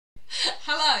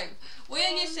Hello. We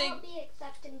are using. Not be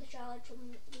accepting the charge from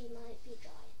they might be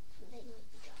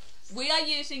giants. We are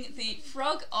using the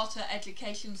Frogotter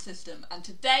education system, and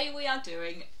today we are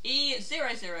doing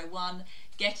E001,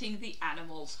 getting the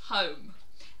animals home.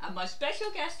 And my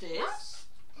special guest is. What?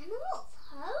 Animals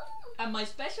home? And my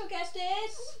special guest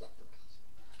is.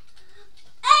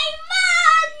 A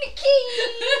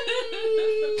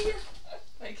monkey.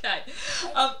 Okay.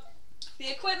 The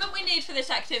equipment we need for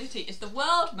this activity is the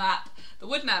world map, the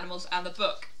wooden animals, and the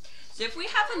book. So if we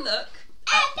have a look.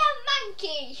 And a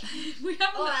monkey. We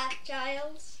have a look. Alright,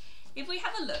 Giles. If we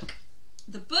have a look,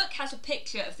 the book has a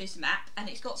picture of this map and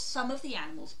it's got some of the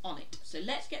animals on it. So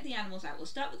let's get the animals out. We'll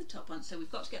start with the top one. So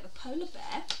we've got to get the polar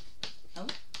bear. Oh.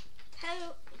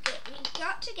 We've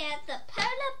got to get the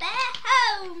polar bear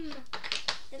home.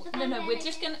 No, we're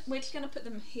just gonna put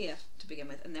them here to begin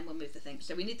with, and then we'll move the thing.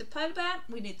 So we need the polar bear.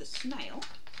 We need the snail.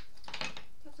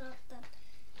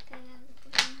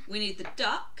 We need the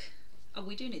duck. Oh,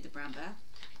 we do need the brown bear.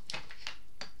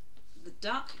 The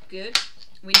duck, good.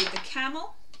 We need the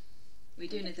camel. We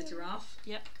do need the giraffe.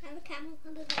 Yep. And the camel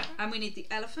and the zebra. And we need the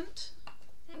elephant.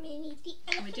 And we need the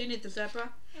elephant. And we do need the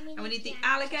zebra. And we need the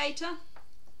alligator.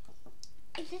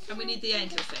 And we need the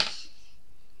angelfish. angelfish.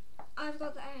 I've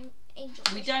got the angelfish.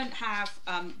 We don't have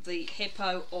the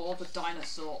hippo or the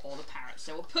dinosaur or the parrot,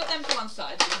 so we'll put them to one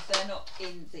side because they're not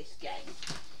in this game.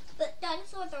 But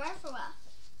dinosaurs are everywhere.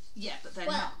 Yeah, but they're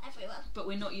well, not. Everywhere. But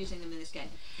we're not using them in this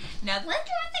game. Now, where's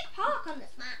Jurassic Park on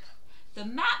this map? The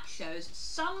map shows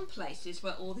some places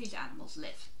where all these animals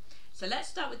live. So let's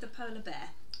start with the polar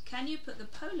bear. Can you put the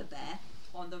polar bear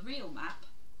on the real map?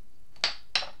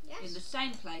 Yes. In the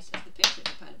same place as the picture of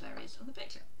the polar bear is on the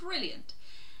picture. Brilliant.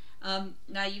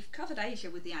 Now you've covered Asia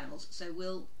with the animals, so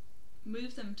we'll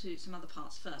move them to some other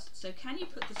parts first. So can you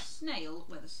put the snail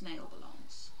where the snail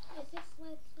belongs? Is this where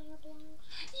the snail belongs?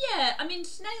 Yeah, I mean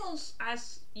snails,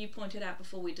 as you pointed out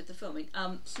before we did the filming,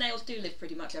 snails do live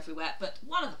pretty much everywhere, but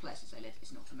one of the places they live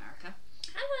is North America.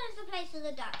 And one of the places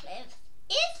the duck lives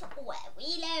is where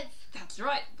we live. That's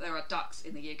right, there are ducks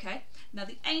in the UK. Now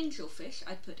the angelfish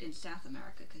I'd put in South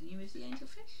America. Can you move the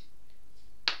angelfish?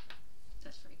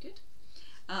 That's very good.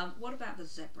 What about the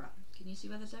zebra? Can you see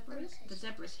where the zebra is? The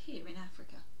zebra is here in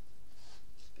Africa.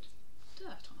 There's a bit of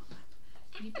dirt on our map.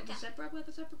 Can you put the zebra where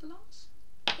the zebra belongs?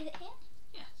 Is it here?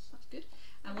 Yes, that's good.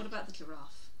 And what about the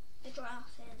giraffe? The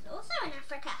giraffe is also in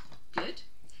Africa. Good.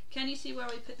 Can you see where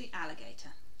we put the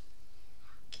alligator?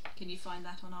 Can you find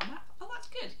that on our map? Oh, that's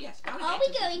good. Yes. Are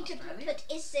we going to put,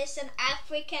 is this an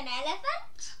African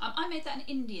elephant? I made that an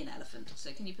Indian elephant,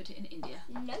 so can you put it in India?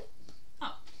 No.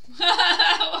 Oh.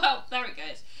 Well, there it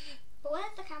goes. But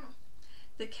where's the camel?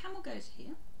 The camel goes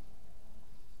here.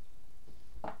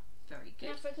 Very good.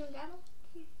 An African camel?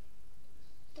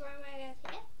 The one where it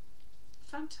goes here?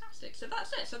 Fantastic. So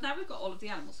that's it. So now we've got all of the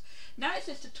animals. Now it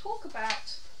says to talk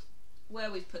about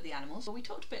where we've put the animals. Well, we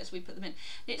talked a bit as we put them in.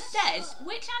 It says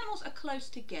which animals are close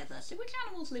together. So which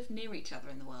animals live near each other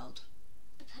in the world?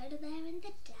 The polar bear and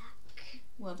the duck.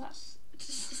 Well, that's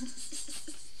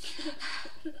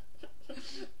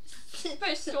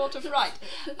sort of right.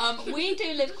 We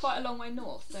do live quite a long way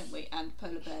north, don't we? And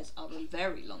polar bears are a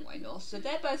very long way north. So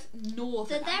they're both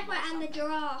northern. The zebra animals, and the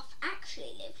giraffe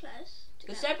actually live close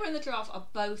together. The zebra and the giraffe are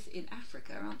both in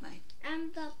Africa, aren't they?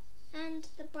 And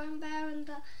the brown bear and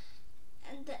the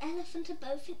elephant are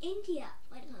both in India.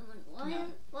 Wait a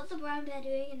moment. What's the brown bear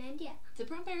doing in India? The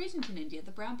brown bear isn't in India.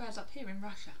 The brown bear's up here in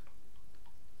Russia.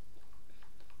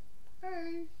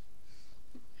 And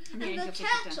the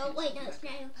turtle, wait no,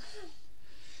 snail,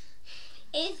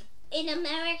 is in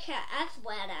America as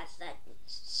well as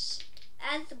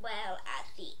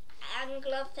the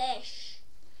anglerfish.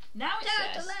 Now it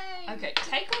says, okay,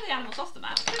 take all the animals off the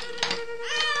map.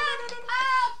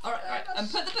 All right, and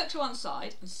put the book to one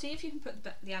side and see if you can put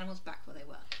the animals back where they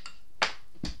were.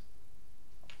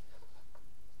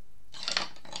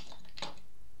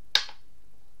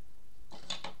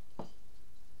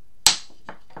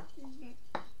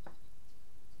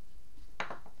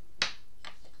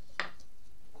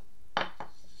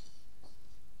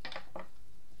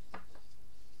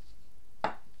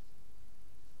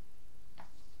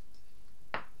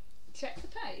 Check the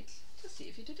page to see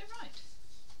if you did it right.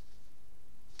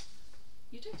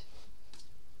 You did.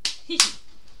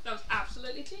 That was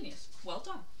absolutely genius. Well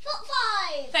done. Top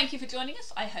 5! Thank you for joining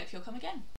us. I hope you'll come again.